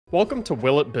Welcome to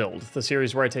Will It Build, the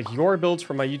series where I take your builds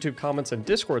from my YouTube comments and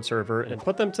Discord server and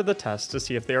put them to the test to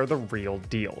see if they are the real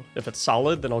deal. If it's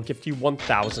solid, then I'll gift you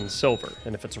 1,000 silver,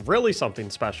 and if it's really something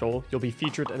special, you'll be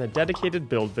featured in a dedicated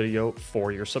build video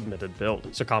for your submitted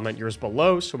build. So comment yours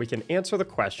below so we can answer the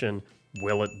question,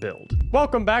 will it build?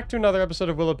 Welcome back to another episode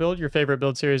of Will It Build, your favorite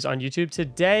build series on YouTube.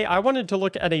 Today, I wanted to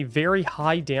look at a very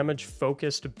high damage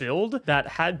focused build that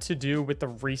had to do with the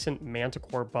recent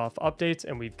Manticore buff updates,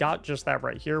 and we've got just that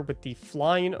right here with the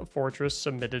Flying Fortress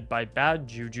submitted by Bad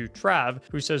Juju Trav,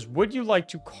 who says, would you like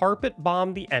to carpet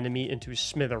bomb the enemy into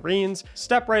smithereens?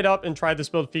 Step right up and try this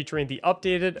build featuring the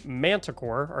updated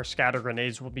Manticore. Our scatter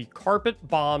grenades will be carpet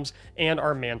bombs, and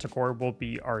our Manticore will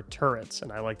be our turrets.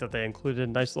 And I like that they included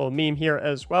a nice little meme here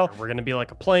as well. We're gonna be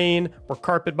like a plane. We're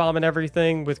carpet bombing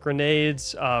everything with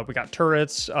grenades. We got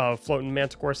turrets, floating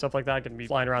Manticore, stuff like that. Gonna be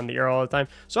flying around the air all the time.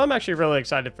 So I'm actually really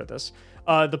excited for this.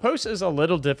 The post is a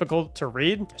little difficult to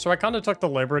read, so I kind of took the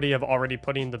liberty of already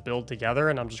putting the build together,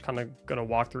 and I'm just kind of going to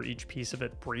walk through each piece of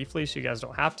it briefly so you guys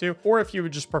don't have to. Or if you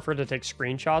would just prefer to take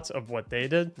screenshots of what they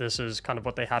did, this is kind of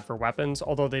what they had for weapons,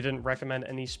 although they didn't recommend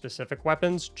any specific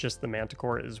weapons, just the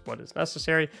Manticore is what is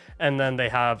necessary. And then they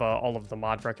have all of the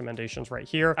mod recommendations right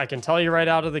here. I can tell you right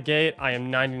out of the gate, I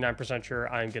am 99% sure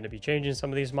I'm going to be changing some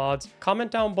of these mods. Comment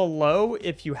down below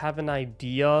if you have an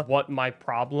idea what my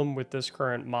problem with this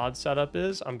current mod setup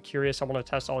is. I'm curious. I want to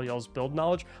test all y'all's build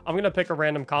knowledge. I'm going to pick a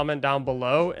random comment down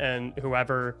below, and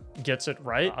whoever gets it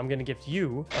right, I'm going to give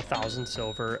you 1,000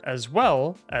 silver, as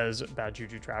well as Bad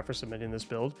Juju Trav for submitting this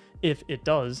build if it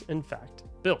does in fact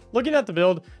build. Looking at the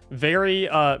build, very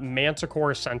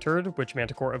Manticore centered, which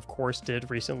Manticore of course did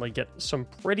recently get some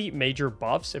pretty major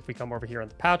buffs. If we come over here in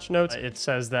the patch notes, it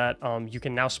says that you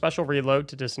can now special reload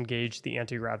to disengage the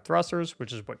anti-grav thrusters,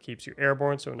 which is what keeps you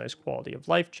airborne, so a nice quality of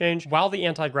life change. While the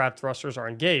anti-grav thrusters are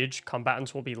engaged,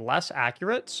 combatants will be less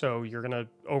accurate, so you're gonna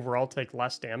overall take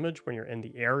less damage when you're in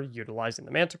the air utilizing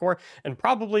the Manticore. And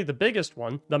probably the biggest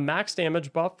one, the max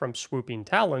damage buff from swooping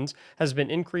talons has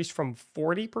been increased from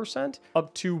 40%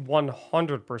 up to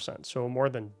 100%, so more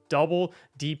than double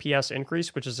DPS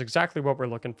increase, which is exactly what we're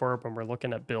looking for when we're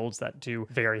looking at builds that do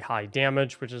very high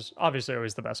damage, which is obviously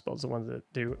always the best builds, the ones that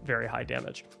do very high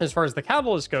damage. As far as the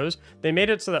catalyst goes, they made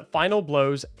it so that final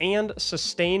blows and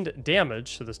sustained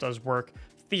damage, so this does work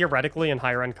theoretically in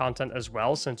higher end content as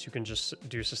well, since you can just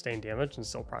do sustained damage and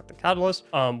still proc the catalyst,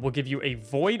 will give you a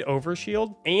void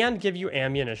overshield and give you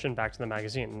ammunition back to the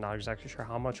magazine. I'm not exactly sure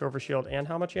how much overshield and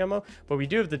how much ammo, but we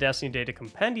do have the Destiny Data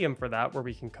Compendium for that, where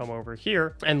we can come over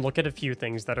here and look at a few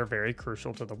things that are very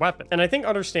crucial to the weapon. And I think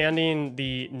understanding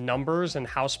the numbers and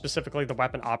how specifically the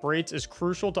weapon operates is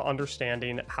crucial to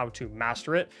understanding how to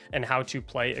master it and how to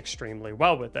play extremely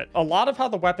well with it. A lot of how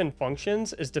the weapon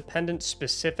functions is dependent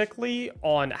specifically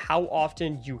on how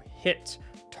often you hit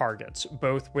targets,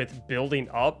 both with building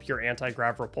up your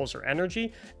anti-grav repulsor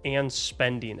energy and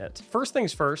spending it. First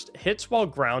things first, hits while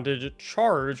grounded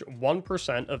charge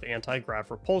 1% of anti-grav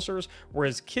repulsors,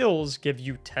 whereas kills give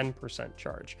you 10%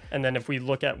 charge. And then if we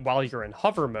look at while you're in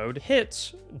hover mode,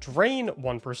 hits drain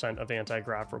 1% of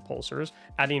anti-grav repulsors,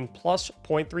 adding plus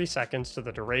 0.3 seconds to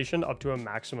the duration up to a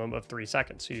maximum of 3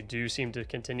 seconds. So you do seem to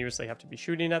continuously have to be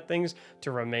shooting at things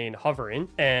to remain hovering,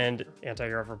 and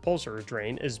anti-grav repulsor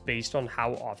drain is based on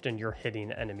how often you're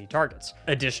hitting enemy targets.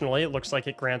 Additionally, it looks like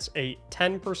it grants a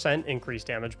 10% increased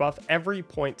damage buff every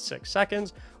 0.6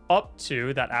 seconds, up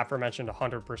to that aforementioned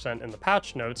 100% in the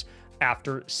patch notes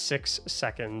after 6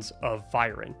 seconds of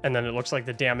firing. And then it looks like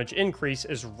the damage increase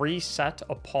is reset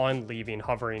upon leaving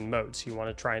hovering mode. So you want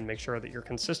to try and make sure that you're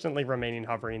consistently remaining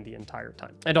hovering the entire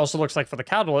time. It also looks like for the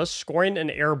catalyst, scoring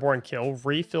an airborne kill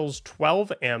refills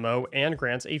 12 ammo and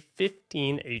grants a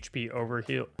 15 HP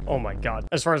overheal. Oh my God.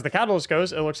 As far as the catalyst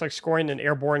goes, it looks like scoring an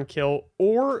airborne kill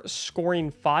or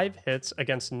scoring 5 hits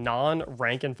against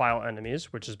non-rank and file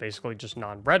enemies, which is basically just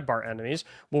non-red bar enemies,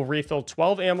 will refill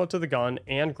 12 ammo to the gun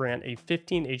and grant a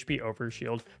 15 HP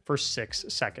overshield for 6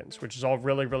 seconds, which is all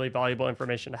really, really valuable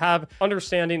information to have.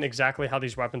 Understanding exactly how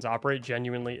these weapons operate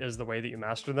genuinely is the way that you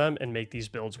master them and make these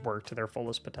builds work to their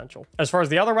fullest potential. As far as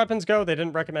the other weapons go, they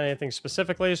didn't recommend anything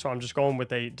specifically, so I'm just going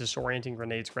with a disorienting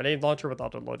grenades grenade launcher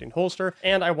without a loading holster,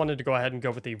 and I wanted to go ahead and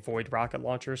go with a void rocket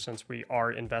launcher since we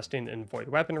are investing in void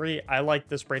weaponry. I like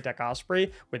this Great Deck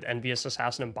Osprey with Envious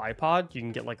Assassin and Bipod. You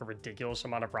can get like a ridiculous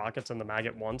amount of rockets in the mag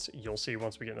at once. You'll see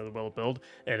once we get into the Will build.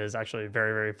 It is actually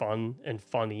very, very fun and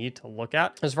funny to look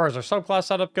at. As far as our subclass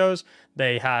setup goes,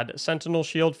 they had Sentinel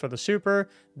Shield for the super.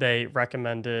 They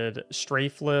recommended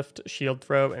Strafe Lift, Shield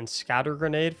Throw, and Scatter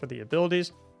Grenade for the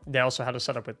abilities. They also had us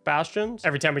set up with bastions.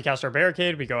 Every time we cast our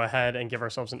barricade, we go ahead and give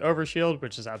ourselves an overshield,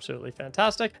 which is absolutely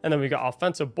fantastic. And then we got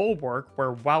offensive bulwark,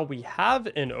 where while we have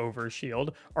an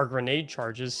overshield, our grenade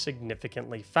charges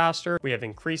significantly faster. We have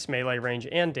increased melee range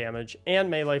and damage, and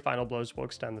melee final blows will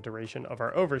extend the duration of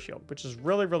our overshield, which is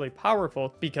really, really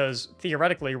powerful because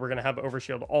theoretically we're going to have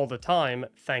overshield all the time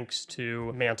thanks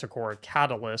to Manticore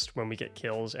Catalyst when we get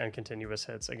kills and continuous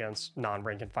hits against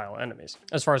non-rank and file enemies.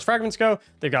 As far as fragments go,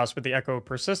 they've got us with the Echo of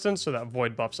Persistence, so that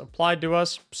void buffs applied to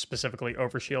us, specifically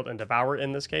Overshield and Devour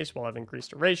in this case, will have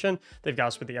increased duration. They've got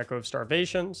us with the Echo of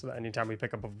Starvation, so that anytime we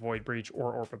pick up a Void Breach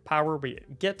or Orb of Power, we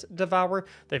get Devour.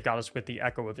 They've got us with the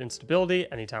Echo of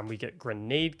Instability. Anytime we get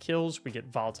grenade kills, we get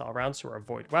volatile rounds to our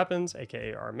void weapons,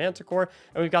 aka our Manticore.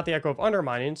 And we've got the Echo of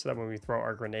Undermining, so that when we throw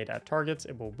our grenade at targets,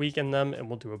 it will weaken them and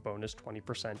will do a bonus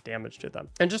 20% damage to them.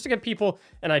 And just to give people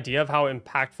an idea of how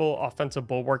impactful offensive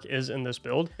bulwark is in this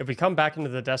build, if we come back into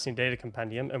the Destiny data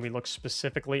compendium and we look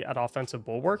specifically at offensive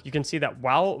bulwark, you can see that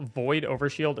while Void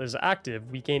Overshield is active,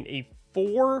 we gain a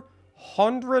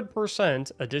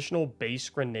 400% additional base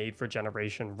grenade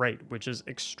regeneration rate, which is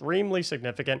extremely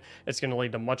significant. It's going to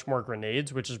lead to much more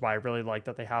grenades, which is why I really like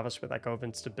that they have us with Echo of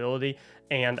Instability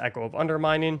and Echo of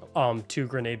Undermining, two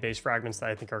grenade-based fragments that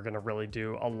I think are going to really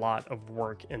do a lot of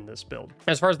work in this build.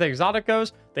 As far as the exotic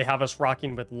goes, they have us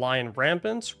rocking with Lion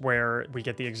Rampants, where we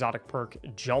get the exotic perk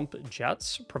Jump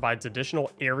Jets, provides additional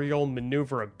aerial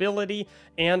maneuverability,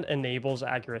 and enables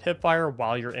accurate hipfire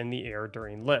while you're in the air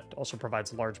during lift. Also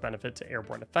provides large benefit to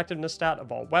airborne effectiveness stat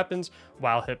of all weapons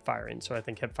while hip firing. So I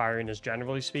think hip firing is,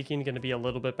 generally speaking, going to be a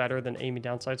little bit better than aiming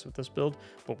down sights with this build,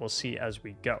 but we'll see as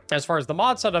we go. As far as the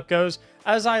mod setup goes,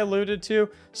 as I alluded to,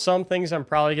 some things I'm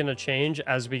probably going to change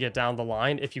as we get down the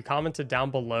line. If you commented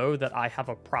down below that I have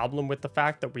a problem with the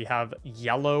fact that we have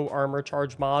yellow armor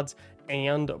charge mods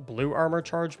and blue armor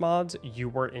charge mods, you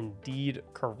were indeed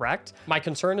correct. My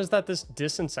concern is that this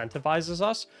disincentivizes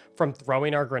us from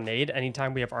throwing our grenade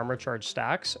anytime we have armor charge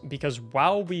stacks, because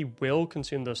while we will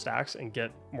consume those stacks and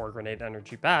get more grenade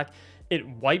energy back, it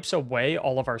wipes away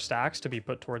all of our stacks to be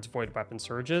put towards void weapon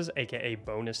surges, aka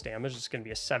bonus damage. It's going to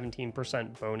be a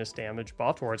 17% bonus damage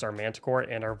buff towards our Manticore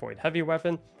and our void heavy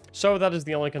weapon. So that is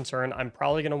the only concern. I'm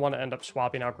probably going to want to end up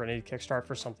swapping out grenade kickstart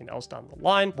for something else down the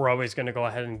line. We're always going to go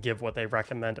ahead and give what they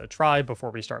recommend a try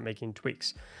before we start making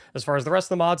tweaks. As far as the rest of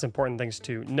the mods, important things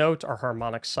to note are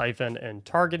harmonic siphon and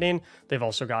targeting. They've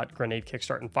also got grenade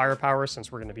kickstart and firepower,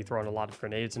 since we're going to be throwing a lot of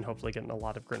grenades and hopefully getting a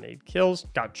lot of grenade kills.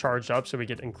 Got charged up, so we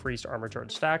get increased armor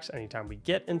charge stacks anytime we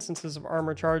get instances of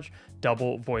armor charge.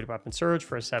 Double void weapon surge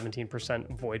for a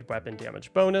 17% void weapon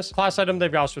damage bonus. Class item,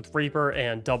 they've got us with Reaper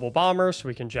and double bomber, so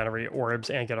we can generate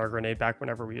orbs and get our grenade back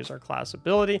whenever we use our class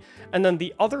ability. And then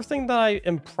the other thing that I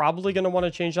am probably going to want to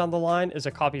change down the line is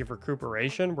a copy of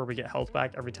recuperation, where we get health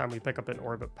back every time we pick up an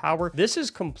orb of power. This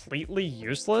is completely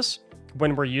useless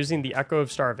when we're using the Echo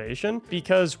of Starvation,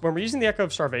 because when we're using the Echo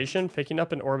of Starvation, picking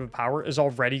up an orb of power is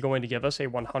already going to give us a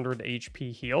 100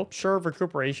 HP heal. Sure,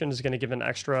 recuperation is going to give an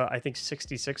extra, I think,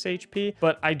 66 HP,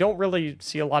 but I don't really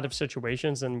see a lot of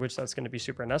situations in which that's going to be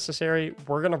super necessary.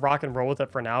 We're going to rock and roll with it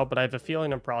for now, but I have a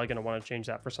feeling I'm probably going to want to change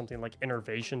that for something like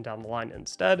Innervation down the line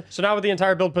instead. So now with the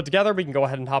entire build put together, we can go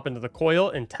ahead and hop into the coil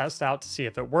and test out to see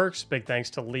if it works. Big thanks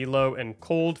to Lilo and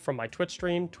Cold from my Twitch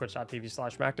stream,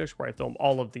 twitch.tv/Mactics, where I film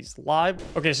all of these live.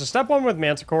 Okay, so step one with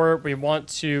Manticore, we want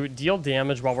to deal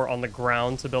damage while we're on the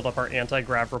ground to build up our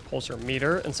anti-grav repulsor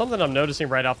meter. And something I'm noticing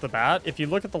right off the bat, if you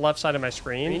look at the left side of my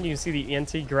screen, you can see the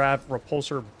anti-grav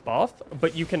repulsor buff,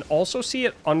 but you can also see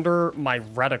it under my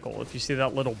reticle. If you see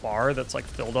that little bar that's like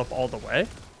filled up all the way,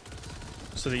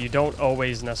 so that you don't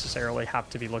always necessarily have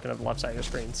to be looking at the left side of your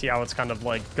screen. See how it's kind of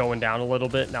like going down a little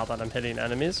bit now that I'm hitting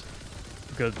enemies?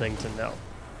 Good thing to know.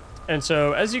 And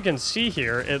so as you can see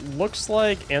here, it looks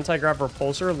like anti-grav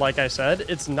repulsor, like I said,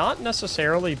 it's not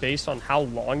necessarily based on how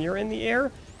long you're in the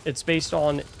air. It's based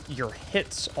on your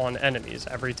hits on enemies.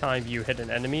 Every time you hit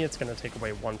an enemy, it's going to take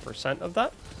away 1% of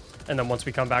that. And then once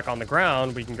we come back on the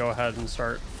ground, we can go ahead and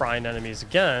start frying enemies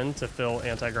again to fill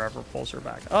anti-grav repulsor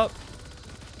back up.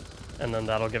 And then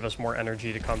that'll give us more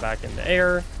energy to come back in the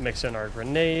air, mix in our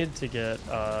grenade to get,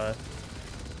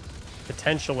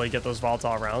 potentially get those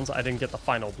volatile rounds. I didn't get the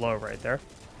final blow right there.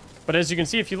 But as you can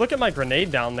see, if you look at my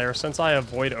grenade down there, since I have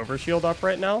Void Overshield up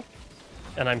right now,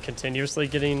 and I'm continuously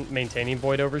maintaining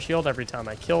Void Overshield every time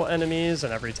I kill enemies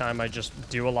and every time I just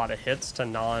do a lot of hits to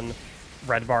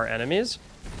non-red bar enemies,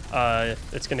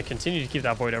 it's going to continue to keep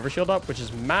that Void Overshield up, which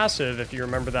is massive if you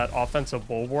remember that offensive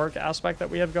bulwark aspect that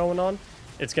we have going on.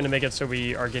 It's going to make it so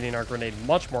we are getting our grenade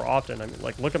much more often. I mean,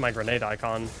 like, look at my grenade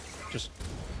icon, just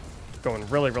going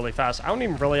really, really fast. I don't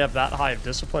even really have that high of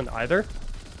discipline either.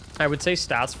 I would say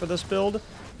stats for this build,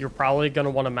 you're probably going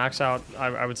to want to max out,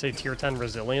 I would say tier 10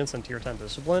 resilience and tier 10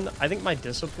 discipline. I think my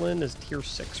discipline is tier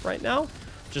 6 right now,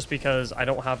 just because I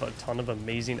don't have a ton of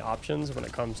amazing options when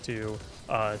it comes to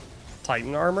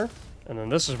Titan armor. And then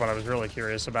this is what I was really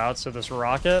curious about. So this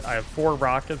rocket, I have 4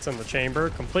 rockets in the chamber,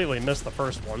 completely missed the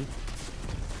first one.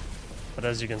 But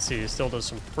as you can see, it still does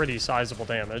some pretty sizable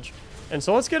damage. And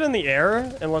so let's get in the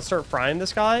air and let's start frying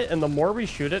this guy. And the more we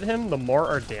shoot at him, the more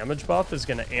our damage buff is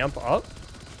going to amp up.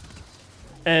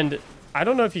 And I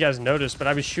don't know if you guys noticed, but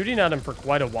I was shooting at him for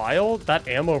quite a while. That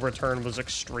ammo return was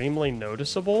extremely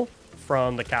noticeable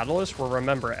from the catalyst, where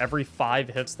remember, every 5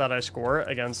 hits that I score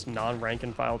against non-rank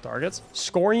and file targets,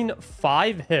 scoring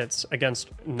 5 hits against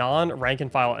non-rank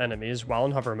and file enemies while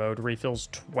in hover mode refills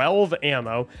 12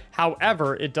 ammo.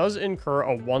 However, it does incur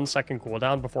a 1-second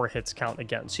cooldown before hits count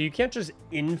again. So you can't just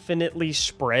infinitely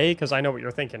spray, because I know what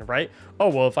you're thinking, right? Oh,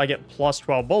 well, if I get plus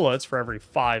 12 bullets for every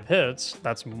 5 hits,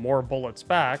 that's more bullets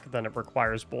back than it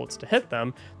requires bullets to hit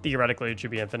them. Theoretically, it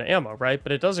should be infinite ammo, right?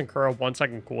 But it does incur a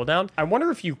 1-second cooldown. I wonder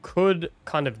if you could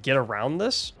kind of get around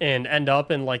this and end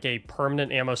up in like a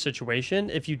permanent ammo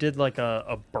situation if you did like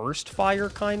a burst fire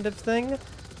kind of thing.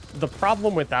 The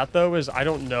problem with that, though, is I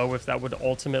don't know if that would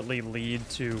ultimately lead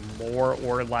to more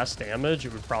or less damage.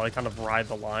 It would probably kind of ride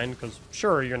the line, because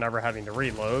sure, you're never having to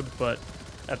reload, but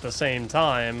at the same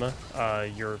time,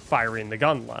 you're firing the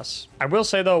gun less. I will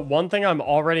say, though, one thing I'm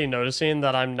already noticing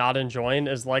that I'm not enjoying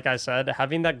is, like I said,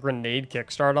 having that grenade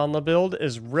kickstart on the build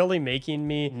is really making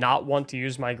me not want to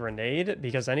use my grenade,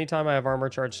 because anytime I have armor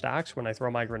charge stacks, when I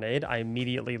throw my grenade, I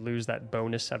immediately lose that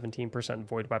bonus 17%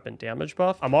 void weapon damage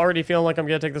buff. I'm already feeling like I'm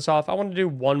going to take this off. I want to do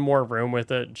one more room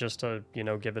with it just to, you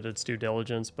know, give it its due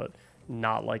diligence, but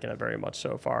not liking it very much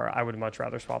so far. I would much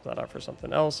rather swap that out for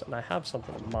something else, and I have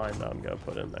something in mind that I'm going to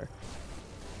put in there.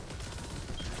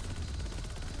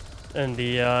 And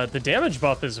the damage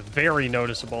buff is very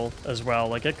noticeable as well.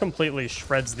 Like, it completely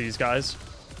shreds these guys.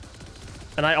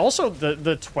 And I also,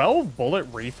 the 12 bullet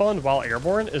refund while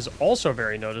airborne is also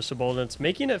very noticeable, and it's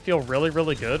making it feel really,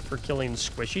 really good for killing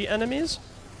squishy enemies,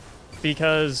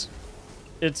 because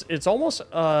it's almost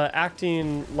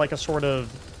acting like a sort of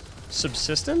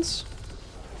subsistence,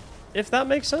 if that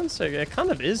makes sense. It kind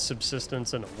of is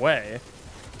subsistence in a way.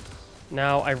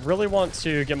 Now, I really want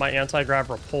to get my anti-grav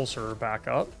repulsor back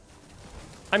up.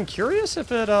 I'm curious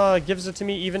if it gives it to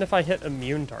me even if I hit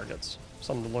immune targets.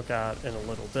 Something to look at in a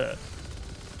little bit.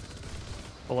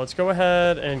 But let's go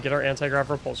ahead and get our anti-grav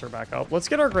repulsor back up. Let's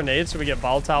get our grenades so we get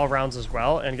volatile rounds as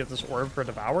well, and get this orb for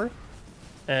devour.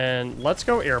 And let's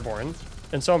go airborne.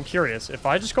 And so I'm curious, if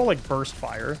I just go like burst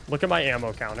fire, look at my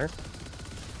ammo counter.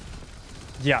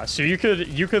 Yeah, so you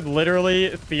could literally,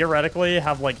 theoretically,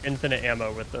 have like infinite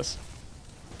ammo with this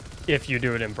if you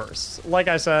do it in bursts. Like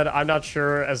I said, I'm not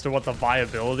sure as to what the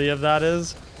viability of that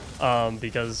is,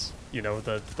 because, you know,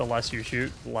 the less you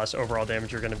shoot, the less overall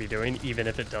damage you're going to be doing, even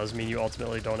if it does mean you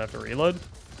ultimately don't have to reload.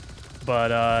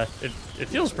 But it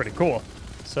feels pretty cool.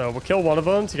 So we'll kill one of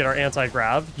them to get our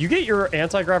anti-grav. You get your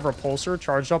anti-grav repulsor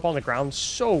charged up on the ground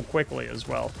so quickly as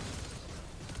well.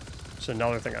 It's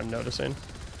another thing I'm noticing.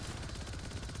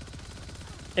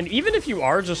 And even if you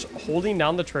are just holding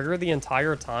down the trigger the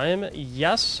entire time,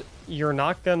 yes, you're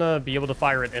not gonna be able to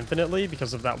fire it infinitely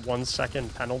because of that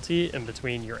 1-second penalty in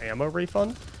between your ammo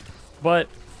refund. But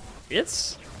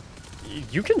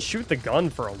you can shoot the gun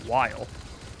for a while.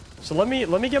 So let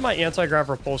me get my anti-grav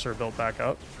repulsor built back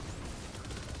up.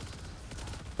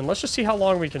 And let's just see how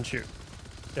long we can shoot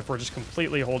if we're just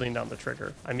completely holding down the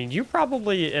trigger. I mean,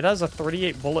 it has a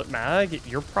 38 bullet mag.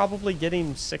 You're probably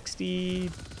getting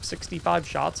 60, 65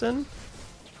 shots in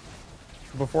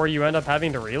before you end up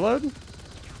having to reload.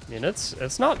 I mean,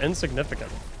 it's not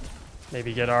insignificant.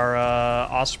 Maybe get our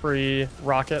Osprey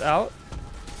rocket out.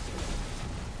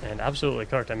 And absolutely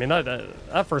cooked. I mean,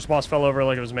 that first boss fell over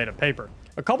like it was made of paper.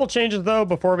 A couple changes, though,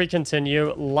 before we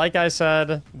continue. Like I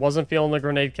said, wasn't feeling the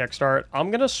grenade kickstart. I'm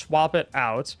going to swap it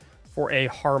out for a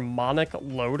harmonic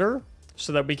loader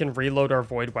so that we can reload our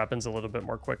void weapons a little bit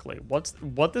more quickly.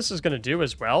 What this is going to do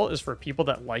as well is for people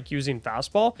that like using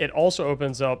fastball, it also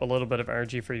opens up a little bit of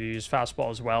energy for you to use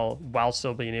fastball as well, while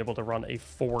still being able to run a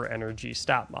 4 energy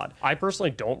stat mod. I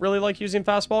personally don't really like using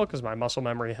fastball because my muscle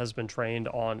memory has been trained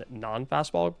on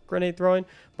non-fastball grenade throwing,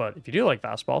 but if you do like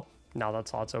fastball, now that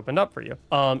slot's opened up for you.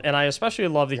 And I especially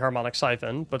love the harmonic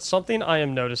siphon, but something I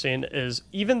am noticing is,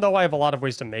 even though I have a lot of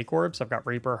ways to make orbs, I've got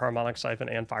Reaper, harmonic siphon,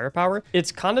 and firepower,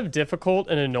 it's kind of difficult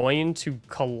and annoying to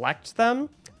collect them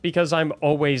because I'm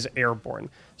always airborne.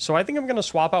 So I think I'm going to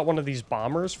swap out one of these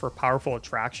bombers for powerful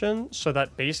attraction, so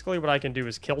that basically what I can do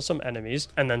is kill some enemies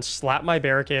and then slap my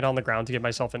barricade on the ground to give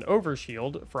myself an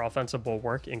overshield for offensive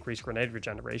bulwark, increased grenade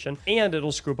regeneration, and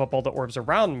it'll scoop up all the orbs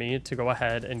around me to go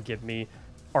ahead and give me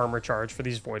armor charge for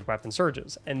these void weapon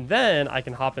surges. And then I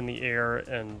can hop in the air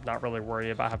and not really worry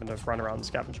about having to run around and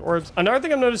scavenge orbs. Another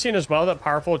thing I'm noticing as well that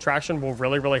powerful attraction will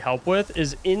really help with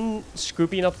is in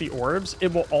scooping up the orbs,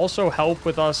 it will also help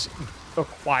with us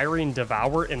acquiring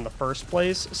Devour in the first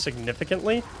place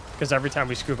significantly, because every time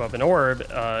we scoop up an orb,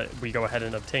 we go ahead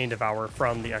and obtain Devour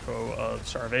from the Echo of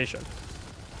Starvation.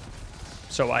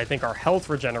 So I think our health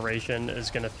regeneration is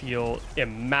going to feel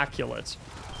immaculate.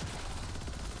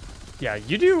 Yeah,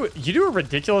 you do a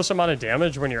ridiculous amount of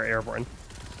damage when you're airborne.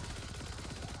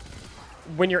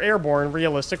 When you're airborne,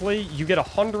 realistically, you get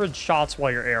 100 shots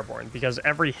while you're airborne, because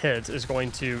every hit is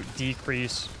going to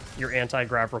decrease your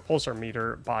anti-grav repulsor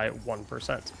meter by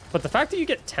 1%. But the fact that you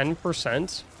get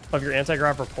 10% of your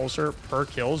anti-grav repulsor per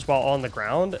kills while on the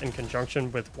ground in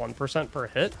conjunction with 1% per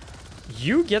hit,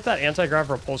 you get that anti-grav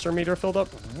repulsor meter filled up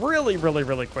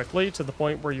really quickly, to the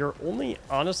point where you're only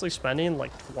honestly spending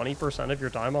like 20% of your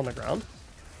time on the ground.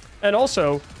 And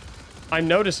also, I'm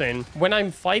noticing when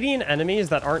I'm fighting enemies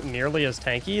that aren't nearly as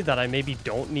tanky, that I maybe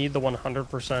don't need the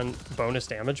 100% bonus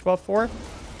damage buff for,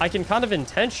 I can kind of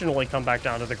intentionally come back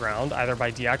down to the ground, either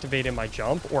by deactivating my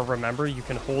jump, or remember, you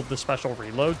can hold the special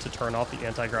reload to turn off the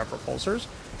anti-grav repulsors.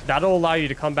 That'll allow you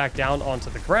to come back down onto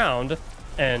the ground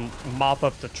and mop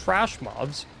up the trash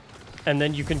mobs, and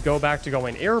then you can go back to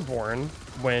going airborne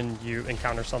when you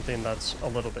encounter something that's a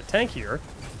little bit tankier,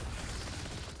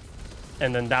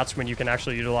 and then that's when you can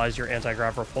actually utilize your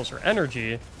anti-grav repulsor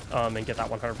energy and get that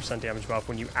 100% damage buff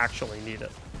when you actually need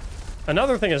it.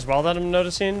 Another thing as well that I'm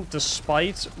noticing,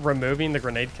 despite removing the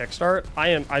grenade kickstart,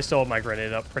 I still have my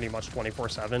grenade up pretty much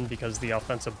 24/7 because the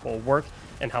offensive bulwark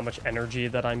and how much energy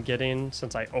that I'm getting,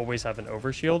 since I always have an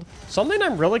overshield. Something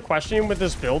I'm really questioning with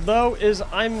this build, though, is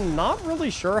I'm not really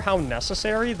sure how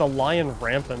necessary the Lion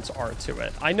Rampants are to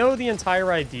it. I know the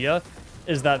entire idea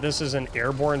is that this is an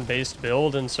airborne-based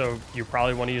build, and so you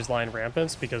probably want to use Lion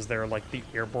Rampants because they're like the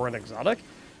airborne exotic.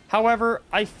 However,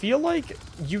 I feel like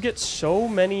you get so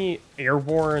many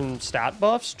airborne stat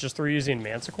buffs just through using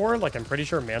Manticore. Like, I'm pretty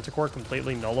sure Manticore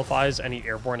completely nullifies any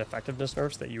airborne effectiveness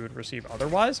nerfs that you would receive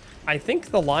otherwise. I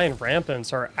think the Lion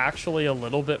Rampants are actually a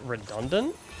little bit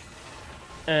redundant.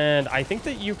 And I think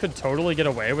that you could totally get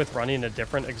away with running a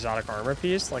different exotic armor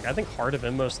piece. Like, I think Heart of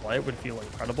Inmost Light would feel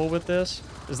incredible with this.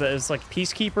 Is that it's like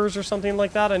Peacekeepers or something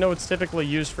like that? I know it's typically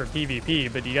used for PvP,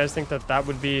 but do you guys think that that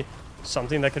would be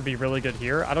something that could be really good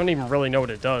here? I don't even really know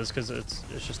what it does, because it's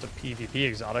just a PvP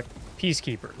exotic.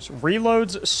 Peacekeepers.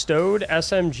 Reloads stowed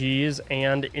SMGs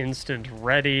and instant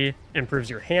ready. Improves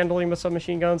your handling with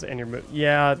submachine guns and your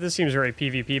yeah, this seems very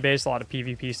PvP based. A lot of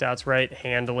PvP stats, right?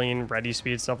 Handling, ready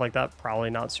speed, stuff like that. Probably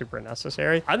not super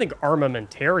necessary. I think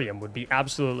Armamentarium would be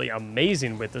absolutely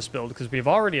amazing with this build, because we've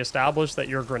already established that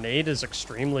your grenade is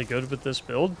extremely good with this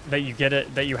build. That you get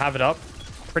it, that you have it up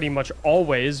pretty much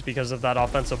always because of that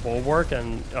offensive bulwark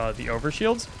and the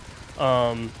overshields.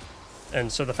 And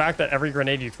so the fact that every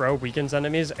grenade you throw weakens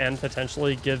enemies and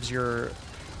potentially gives your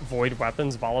void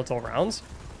weapons volatile rounds,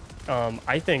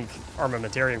 I think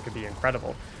Armamentarium could be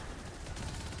incredible.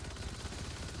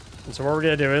 And so what we're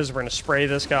going to do is we're going to spray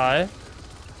this guy,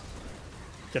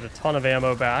 get a ton of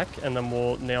ammo back, and then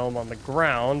we'll nail him on the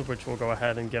ground, which will go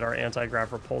ahead and get our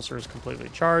anti-grav repulsors completely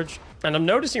charged. And I'm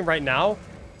noticing right now,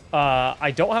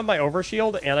 I don't have my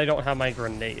overshield and I don't have my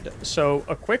grenade. So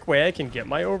a quick way I can get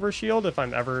my overshield if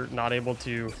I'm ever not able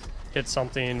to hit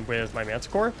something with my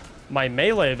Manticore, my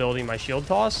melee ability, my shield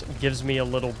toss, gives me a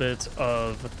little bit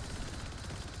of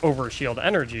overshield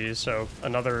energy. So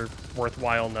another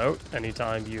worthwhile note,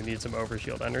 anytime you need some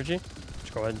overshield energy,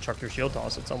 just go ahead and chuck your shield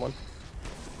toss at someone.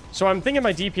 So I'm thinking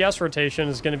my DPS rotation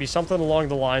is going to be something along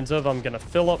the lines of, I'm going to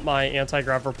fill up my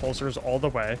anti-grav repulsors all the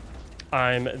way.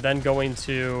 I'm then going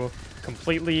to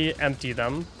completely empty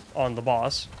them on the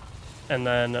boss. And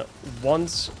then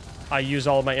once I use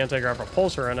all of my anti-grav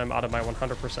repulsor and I'm out of my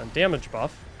 100% damage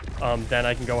buff, then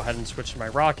I can go ahead and switch to my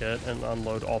rocket and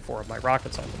unload all 4 of my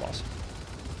rockets on the boss.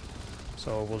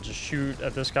 So we'll just shoot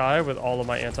at this guy with all of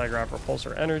my anti-grav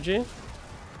repulsor energy.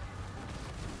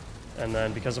 And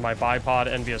then because of my bipod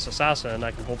Envious Assassin,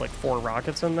 I can hold like 4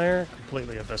 rockets in there,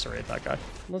 completely eviscerate that guy.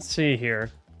 Let's see here.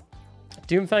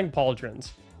 Doomfang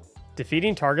Pauldrons.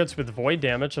 Defeating targets with void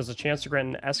damage has a chance to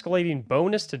grant an escalating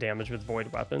bonus to damage with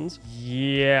void weapons.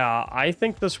 Yeah, I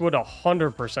think this would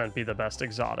 100% be the best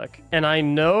exotic. And I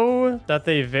know that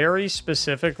they very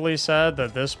specifically said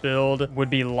that this build would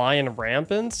be Lion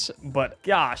Rampants, but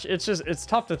gosh, it's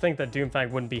tough to think that Doomfang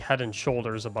wouldn't be head and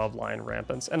shoulders above Lion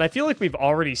Rampants. And I feel like we've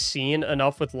already seen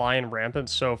enough with Lion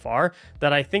Rampants so far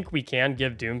that I think we can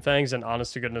give Doomfangs an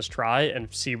honest to goodness try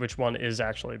and see which one is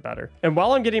actually better. And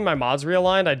while I'm getting my mods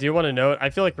realigned, I do want to note, I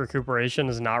feel like recuperation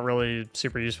is not really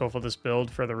super useful for this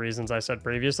build for the reasons I said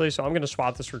previously, so I'm going to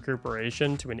swap this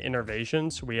recuperation to an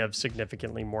innervation so we have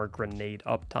significantly more grenade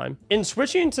uptime. In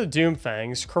switching to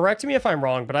Doomfangs, correct me if I'm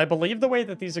wrong, but I believe the way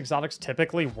that these exotics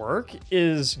typically work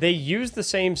is they use the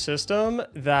same system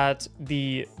that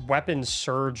the weapon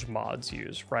surge mods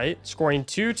use, right? Scoring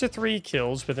 2 to 3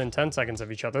 kills within 10 seconds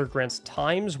of each other grants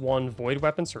 ×1 void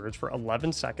weapon surge for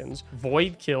 11 seconds.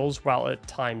 Void kills while at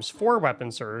 ×4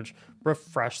 weapon surge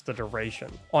refresh the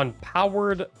duration. On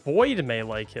powered void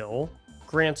melee kill,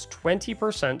 grants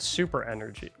 20% super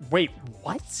energy. Wait,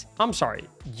 what? I'm sorry.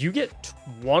 You get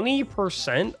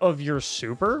 20% of your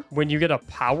super when you get a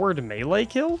powered melee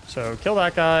kill? So kill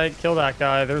that guy, kill that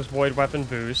guy. There's void weapon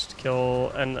boost.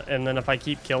 Kill, and then if I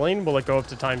keep killing, will it go up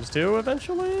to ×2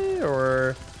 eventually?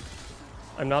 Or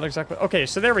I'm not exactly... Okay,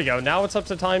 so there we go. Now it's up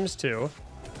to ×2.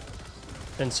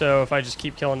 And so if I just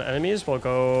keep killing enemies, we'll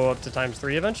go up to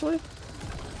 ×3 eventually.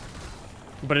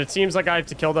 But it seems like I have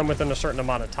to kill them within a certain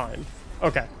amount of time.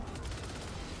 Okay.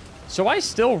 So I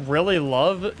still really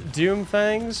love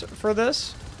Doomfangs for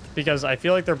this, because I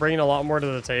feel like they're bringing a lot more to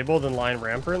the table than Lion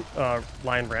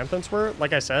Rampants were.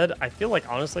 Like I said, I feel like,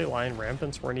 honestly, Lion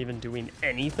Rampants weren't even doing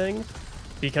anything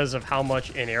because of how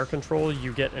much in-air control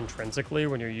you get intrinsically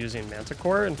when you're using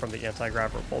Manticore and from the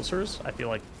anti-grav repulsors. I feel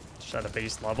like just at a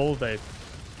base level, they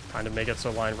kind of make it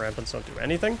so Lion Rampants don't do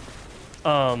anything.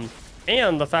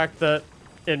 And the fact that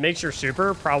it makes your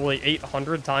super probably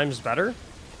 800 times better.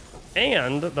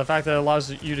 And the fact that it allows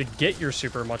you to get your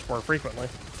super much more frequently.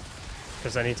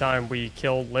 Because anytime we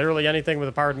kill literally anything with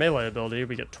a powered melee ability,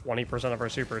 we get 20% of our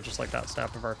super just like that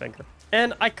snap of our finger.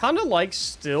 And I kind of like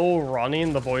still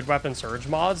running the Void Weapon Surge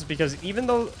mods, because even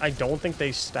though I don't think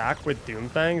they stack with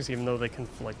Doomfangs, even though they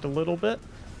conflict a little bit,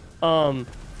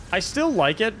 I still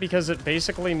like it because it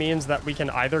basically means that we can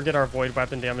either get our Void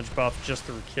Weapon damage buff just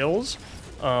through kills,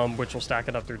 which will stack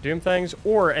it up through Doomfangs,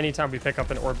 or anytime we pick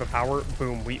up an Orb of Power,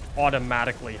 boom, we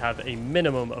automatically have a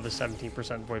minimum of a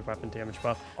 17% Void Weapon damage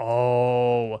buff.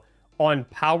 Oh, on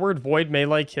powered Void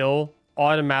Melee kill,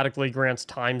 automatically grants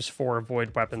 ×4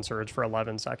 Void Weapon Surge for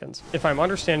 11 seconds. If I'm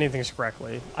understanding things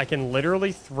correctly, I can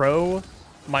literally throw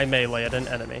my melee at an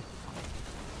enemy.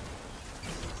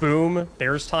 Boom,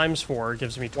 there's ×4,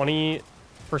 gives me 20%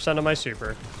 of my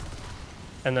super.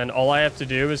 And then all I have to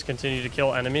do is continue to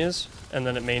kill enemies, and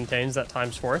then it maintains that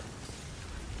 ×4.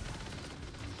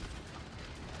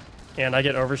 And I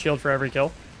get overshield for every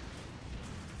kill.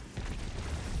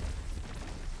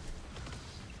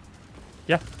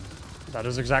 Yeah, that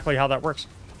is exactly how that works.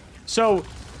 So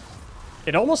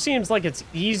it almost seems like it's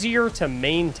easier to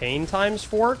maintain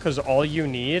 ×4, because all you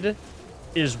need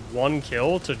is 1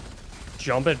 kill to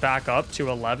jump it back up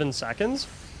to 11 seconds.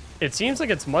 It seems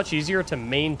like it's much easier to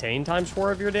maintain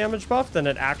 ×4 of your damage buff than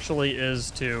it actually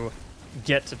is to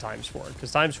get to ×4.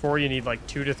 Because ×4, you need like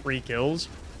 2 to 3 kills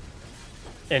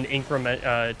and to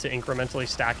incrementally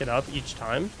stack it up each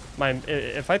time.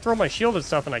 If I throw my shield at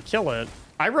stuff and I kill it,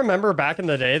 I remember back in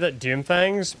the day that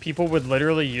Doomfangs, people would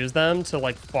literally use them to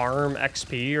like farm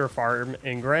XP or farm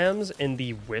engrams in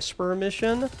the Whisper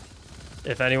mission.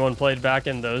 If anyone played back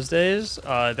in those days,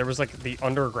 there was like the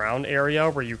underground area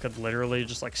where you could literally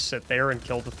just like sit there and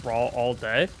kill the Thrall all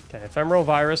day. Okay, Ephemeral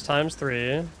Virus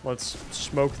 ×3. Let's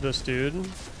smoke this dude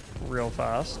real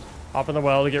fast. Hop in the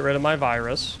well to get rid of my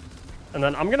virus. And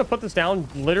then I'm going to put this down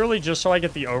literally just so I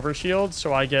get the overshield,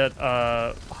 so I get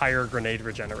higher grenade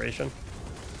regeneration.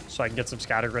 So I can get some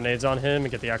scatter grenades on him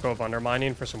and get the Echo of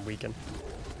Undermining for some weaken.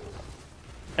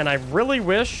 And I really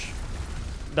wish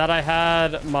that I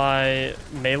had my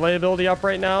melee ability up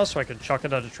right now so I could chuck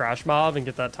it at a trash mob and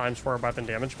get that ×4 weapon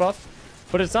damage buff.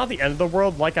 But it's not the end of the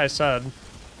world. Like I said,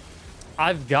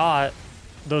 I've got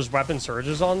those weapon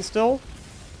surges on still,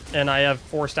 and I have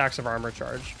 4 stacks of armor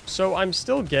charge. So I'm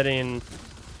still getting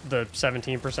the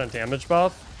 17% damage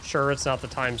buff. Sure, it's not the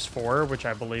 ×4, which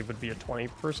I believe would be a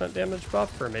 20% damage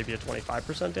buff, or maybe a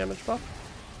 25% damage buff.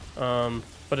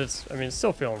 But it's, I mean, it's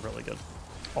still feeling really good.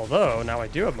 Although, now I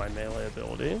do have my melee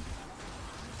ability.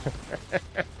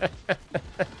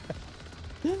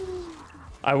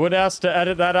 I would ask to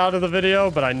edit that out of the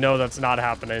video, but I know that's not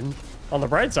happening. On the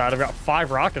bright side, I've got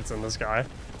 5 rockets in this guy.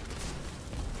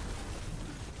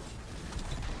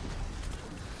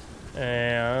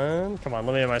 And come on,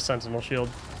 let me have my sentinel shield.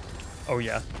 Oh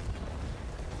yeah.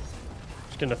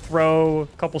 Just gonna throw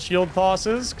a couple shield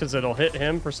tosses because it'll hit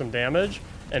him for some damage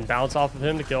and bounce off of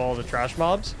him to kill all the trash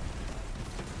mobs.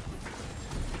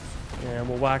 And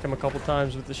we'll whack him a couple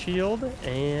times with the shield,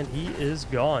 and he is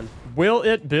gone. Will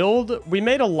it build? We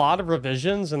made a lot of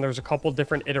revisions, and there's a couple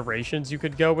different iterations you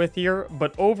could go with here,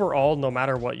 but overall, no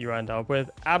matter what you end up with,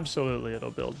 absolutely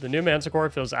it'll build. The new Manticore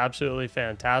feels absolutely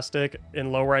fantastic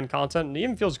in lower-end content, and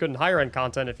even feels good in higher-end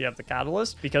content if you have the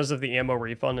Catalyst, because of the ammo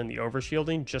refund and the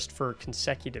overshielding just for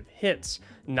consecutive hits,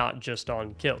 not just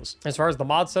on kills. As far as the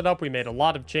mod setup, we made a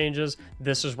lot of changes.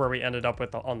 This is where we ended up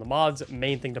with on the mods.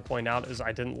 Main thing to point out is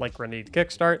I didn't like Grenade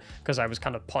Kickstart because I was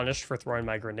kind of punished for throwing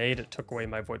my grenade. It took away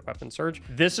my Void Weapon Surge.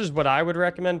 This is what I would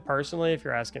recommend personally if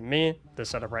you're asking me. This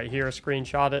setup right here,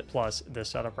 screenshot it, plus this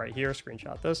setup right here,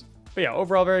 screenshot this. But yeah,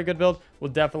 overall, very good build.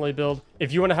 We'll definitely build.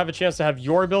 If you want to have a chance to have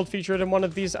your build featured in one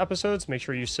of these episodes, make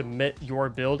sure you submit your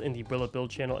build in the Will It Build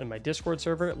channel in my Discord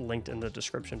server, linked in the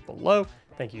description below.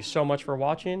 Thank you so much for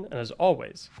watching, and as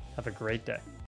always, have a great day.